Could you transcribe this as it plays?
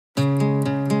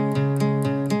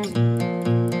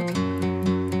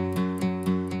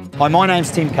Hi, my name's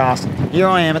Tim Carson. Here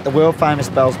I am at the world famous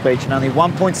Bells Beach, and only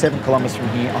 1.7 kilometres from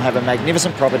here I have a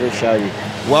magnificent property to show you.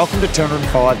 Welcome to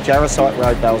 205 Jarosite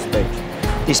Road, Bells Beach.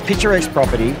 This picturesque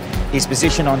property is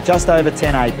positioned on just over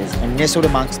 10 acres and nestled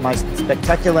amongst the most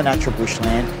spectacular natural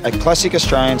bushland, a classic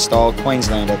Australian style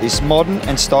Queenslander. This modern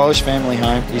and stylish family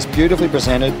home is beautifully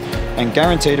presented and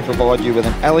guaranteed to provide you with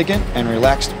an elegant and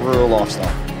relaxed rural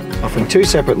lifestyle. Offering two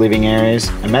separate living areas,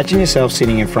 imagine yourself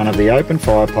sitting in front of the open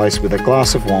fireplace with a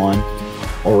glass of wine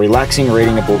or relaxing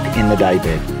reading a book in the daybed.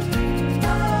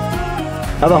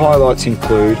 Other highlights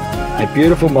include a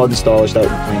beautiful modern stylish open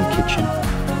plan kitchen,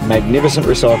 magnificent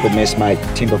recycled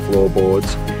messmate timber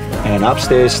floorboards, and an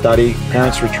upstairs study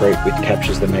parents retreat which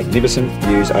captures the magnificent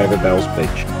views over Bells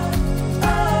Beach.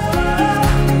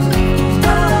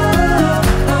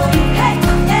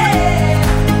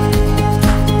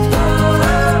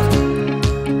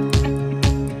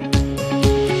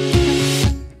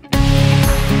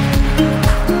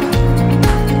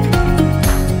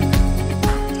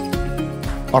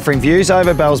 Offering views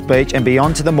over Bells Beach and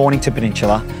beyond to the Mornington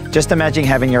Peninsula, just imagine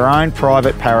having your own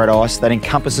private paradise that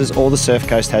encompasses all the Surf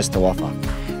Coast has to offer.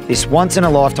 This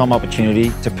once-in-a-lifetime opportunity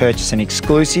to purchase an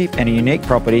exclusive and a unique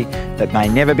property that may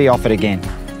never be offered again.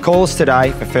 Call us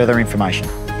today for further information.